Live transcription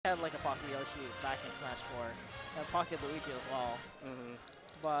Yoshi back in Smash 4. And Pocket Luigi as well. Mm-hmm.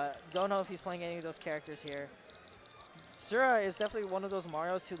 But don't know if he's playing any of those characters here. Sura is definitely one of those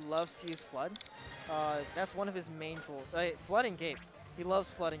Marios who loves to use Flood. That's one of his main tools. Flood and Cape. He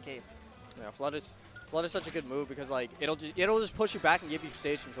loves Flood and Cape. Yeah, Flood is such a good move because like it'll just push you back and give you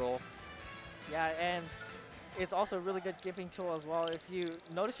stage control. Yeah, and it's also a really good gimping tool as well. If you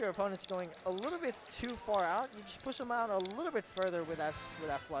notice your opponent's going a little bit too far out, you just push them out a little bit further with that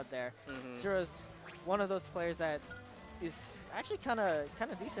Flood there. Mm-hmm. Sura's one of those players that is actually kind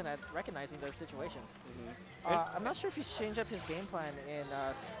of decent at recognizing those situations. Mm-hmm. I'm not sure if he's changed up his game plan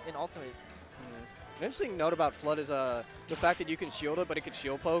in Ultimate. Mm-hmm. An interesting note about Flood is the fact that you can shield it, but it can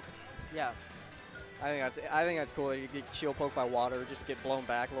shield poke. Yeah. I think that's cool. You get shield poke by water, just get blown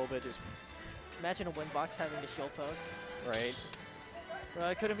back a little bit. Just imagine a Windbox having a shield poke. Right.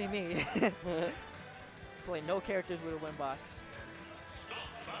 Well, it couldn't be me. Play no characters with a Windbox.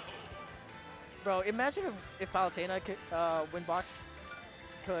 Bro, imagine if Palutena could, Windbox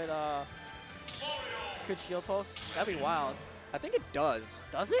could shield poke. That'd be wild. I think it does.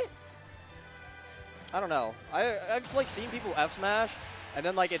 Does it? I don't know. I've like seen people F smash, and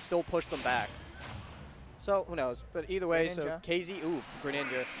then like it still pushed them back. So who knows? But either way, Greninja. so KZ, ooh,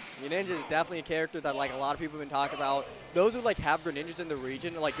 Greninja. Greninja is definitely a character that like a lot of people have been talking about. Those who like have Greninjas in the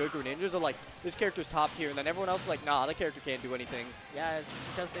region, like good Greninjas, are like this character's top tier, and then everyone else is like, nah, that character can't do anything. Yeah, it's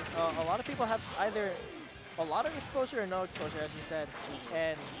because a lot of people have either a lot of exposure or no exposure, as you said,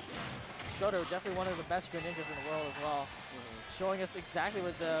 and Schroeder definitely one of the best Greninjas in the world as well, showing us exactly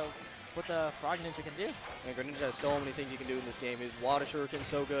what the Frog Ninja can do. And Greninja has so many things you can do in this game. His water shuriken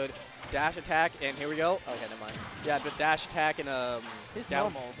so good. Dash attack, and here we go. Okay, never mind. Yeah, the dash attack and his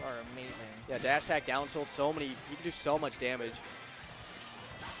down, normals are amazing. Yeah, dash attack, down tilt, so many. He can do so much damage.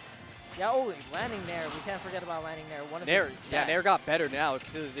 Yeah, oh, landing there. We can't forget about landing there. One of Nair, his yeah, best. Nair got better now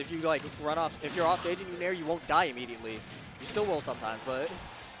because if you like run off, if you're off stage and you Nair, you won't die immediately. You still will sometimes, but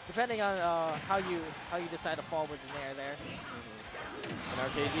depending on how you decide to fall with the Nair there. And our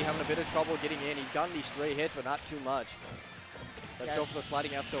KZ having a bit of trouble getting in. He's gotten these stray hits, but not too much. Let's go for the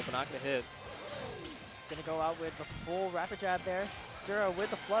sliding F tilt, but not going to hit. Gonna go out with the full rapid jab there. Sura with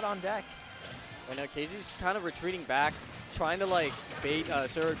the Flood on deck. And now KZ's kind of retreating back, trying to like bait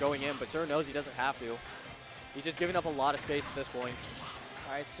Sura going in, but Sura knows he doesn't have to. He's just giving up a lot of space at this point.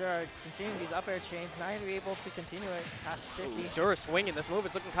 All right, Sura continuing these up air chains, not even able to continue it past 50. Ooh, Sura swinging. This move,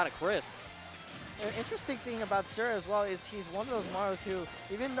 it's looking kind of crisp. An interesting thing about Sura as well is he's one of those Marios who,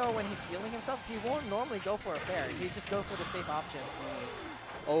 even though when he's feeling himself, he won't normally go for a fair. He just go for the safe option.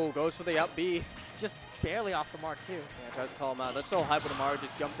 Oh, goes for the up B. Just barely off the mark too. Yeah, tries to call him out. That's so hype when Mario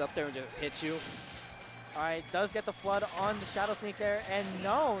just jumps up there and just hits you. All right, does get the Flood on the Shadow Sneak there, and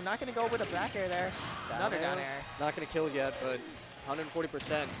no, not gonna go with a back air there. Another down air. Not gonna kill yet, but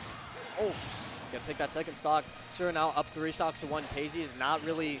 140%. Oh, gotta take that second stock. Sura now up 3 stocks to 1. KZ is not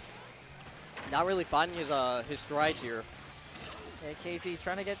really finding his strides here. Yeah, KZ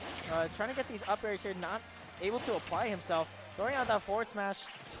trying to get these up airs here, not able to apply himself. Throwing out that forward smash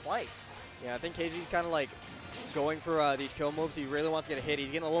twice. Yeah, I think KZ's kind of like going for these kill moves. He really wants to get a hit. He's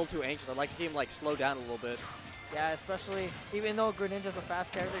getting a little too anxious. I'd like to see him like slow down a little bit. Yeah, especially even though Greninja's a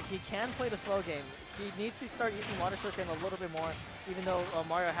fast character, he can play the slow game. He needs to start using Water Shuriken a little bit more, even though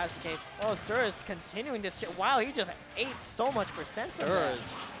Mario has the cape. Oh, Sura is continuing this. Wow, he just ate so much percent from that.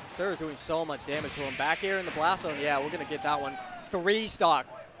 Sura's doing so much damage to him. Back air in the blast zone. Yeah, we're going to get that one. 3 stock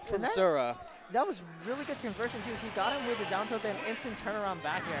from Sura. That was really good conversion, too. He got him with the down tilt, then instant turnaround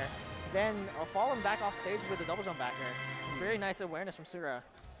back air. Then falling back off stage with the double jump back air. Very nice awareness from Sura.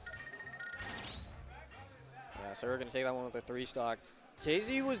 Yeah, Sura going to take that one with a 3 stock.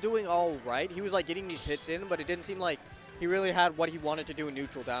 KZ was doing all right. He was like getting these hits in, but it didn't seem like he really had what he wanted to do in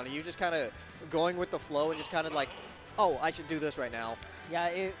neutral down. He was just kind of going with the flow and just kind of like, oh, I should do this right now.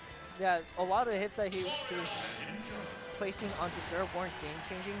 Yeah, a lot of the hits that he was placing onto Sura weren't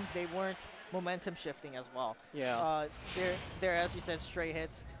game-changing. They weren't momentum shifting as well. Yeah. They're as you said, stray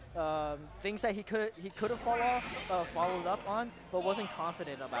hits. Things that he could have followed up on, but wasn't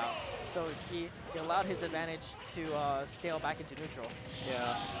confident about. So he allowed his advantage to stale back into neutral.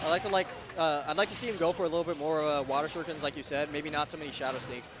 Yeah, I'd like to see him go for a little bit more water shurikens, like you said. Maybe not so many shadow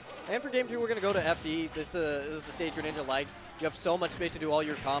sneaks. And for game 2, we're gonna go to FD. This is the stage Greninja likes. You have so much space to do all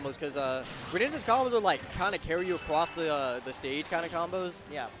your combos because Greninja's combos are like kind of carry you across the stage kind of combos.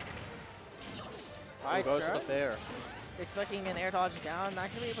 Yeah. All right, goes to the fair. Expecting an air dodge down, not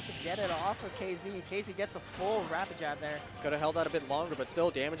gonna be able to get it off of KZ. KZ gets a full rapid jab there. Could have held that a bit longer, but still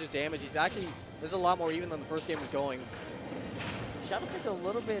damage is damage. He's actually, this is a lot more even than the first game was going. Shadow Sneak's a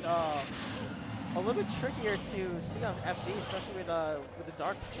little bit a little bit trickier to see on FD, especially with the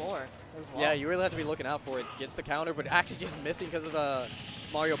dark floor as well. Yeah, you really have to be looking out for it. Gets the counter, but actually just missing because of the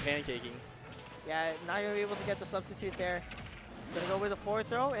Mario pancaking. Yeah, not going to be able to get the substitute there. Gonna go with a forward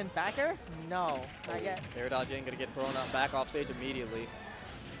throw and back air? No, not yet. Air dodge in, gonna get thrown out back off stage immediately.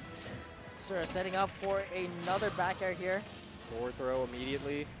 Sura setting up for another back air here. Forward throw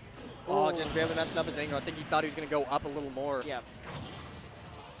immediately. Oh, just barely messing up his angle. I think he thought he was gonna go up a little more. Yep.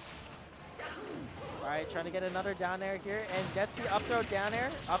 All right, trying to get another down air here and gets the up throw down air.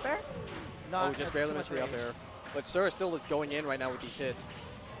 Up air? Not just barely missed the up air. But Sura still is going in right now with these hits.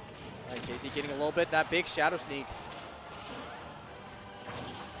 All right, Casey getting a little bit that big shadow sneak.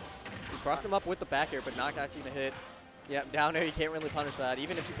 He crossed him up with the back air, but not actually gonna hit. Yep, down air, you can't really punish that.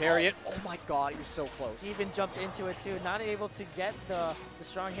 Even if you parry it, oh my god, he was so close. He even jumped into it too. Not able to get the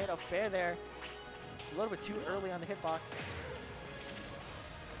strong hit of fair there. A little bit too early on the hitbox.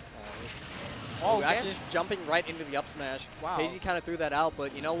 Oh, actually just jumping right into the up smash. Wow. Casey kind of threw that out,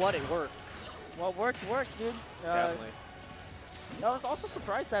 but you know what? It worked. What works, works, dude. Definitely. I was also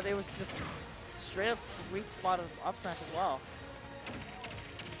surprised that it was just straight up sweet spot of up smash as well.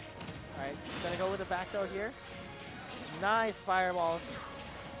 All right, gonna go with a back throw here. Nice fireballs.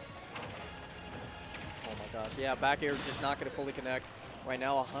 Oh my gosh, yeah, back air just not gonna fully connect. Right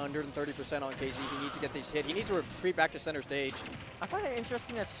now, 130% on KZ. He needs to get this hit. He needs to retreat back to center stage. I find it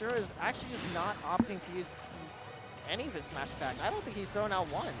interesting that Sura is actually just not opting to use any of his smash attacks. I don't think he's thrown out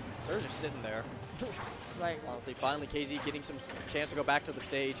one. Sura's just sitting there. Like, honestly, finally KZ getting some chance to go back to the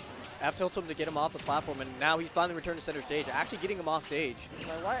stage. F tilts him to get him off the platform, and now he's finally returned to center stage, actually getting him off stage.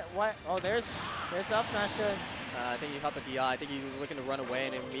 Like, what? Oh, there's the up smash good. I think he caught the DI. I think he was looking to run away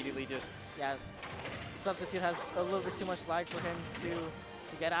and immediately just... Yeah, substitute has a little bit too much lag for him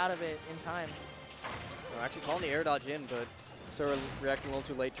to get out of it in time. We're actually calling the air dodge in, but Sura reacting a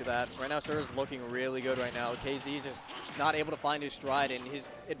little too late to that. Right now, Sura's looking really good right now. KZ's just not able to find his stride, and his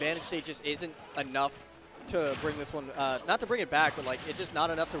advantage state just isn't enough to bring this one, not to bring it back, but like it's just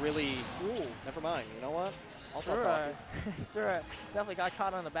not enough to really, ooh, never mind, you know what? Sura definitely got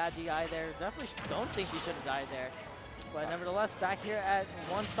caught on a bad DI there. Definitely don't think he should have died there. But nevertheless, back here at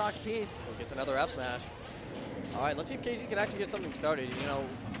one stock piece. So gets another F smash. All right, let's see if KZ can actually get something started. You know,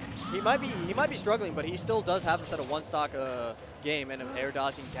 he might be struggling, but he still does have this at a one stock game and air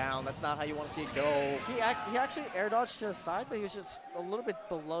dodging down. That's not how you want to see it go. He actually air dodged to the side, but he was just a little bit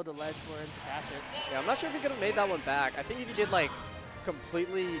below the ledge for him to catch it. Yeah, I'm not sure if he could have made that one back. I think if he did like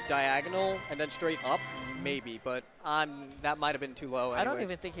completely diagonal and then straight up, maybe, but that might have been too low. Anyways. I don't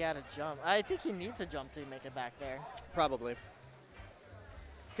even think he had a jump. I think he needs a jump to make it back there. Probably.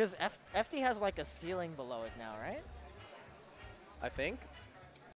 Because FD has like a ceiling below it now, right? I think.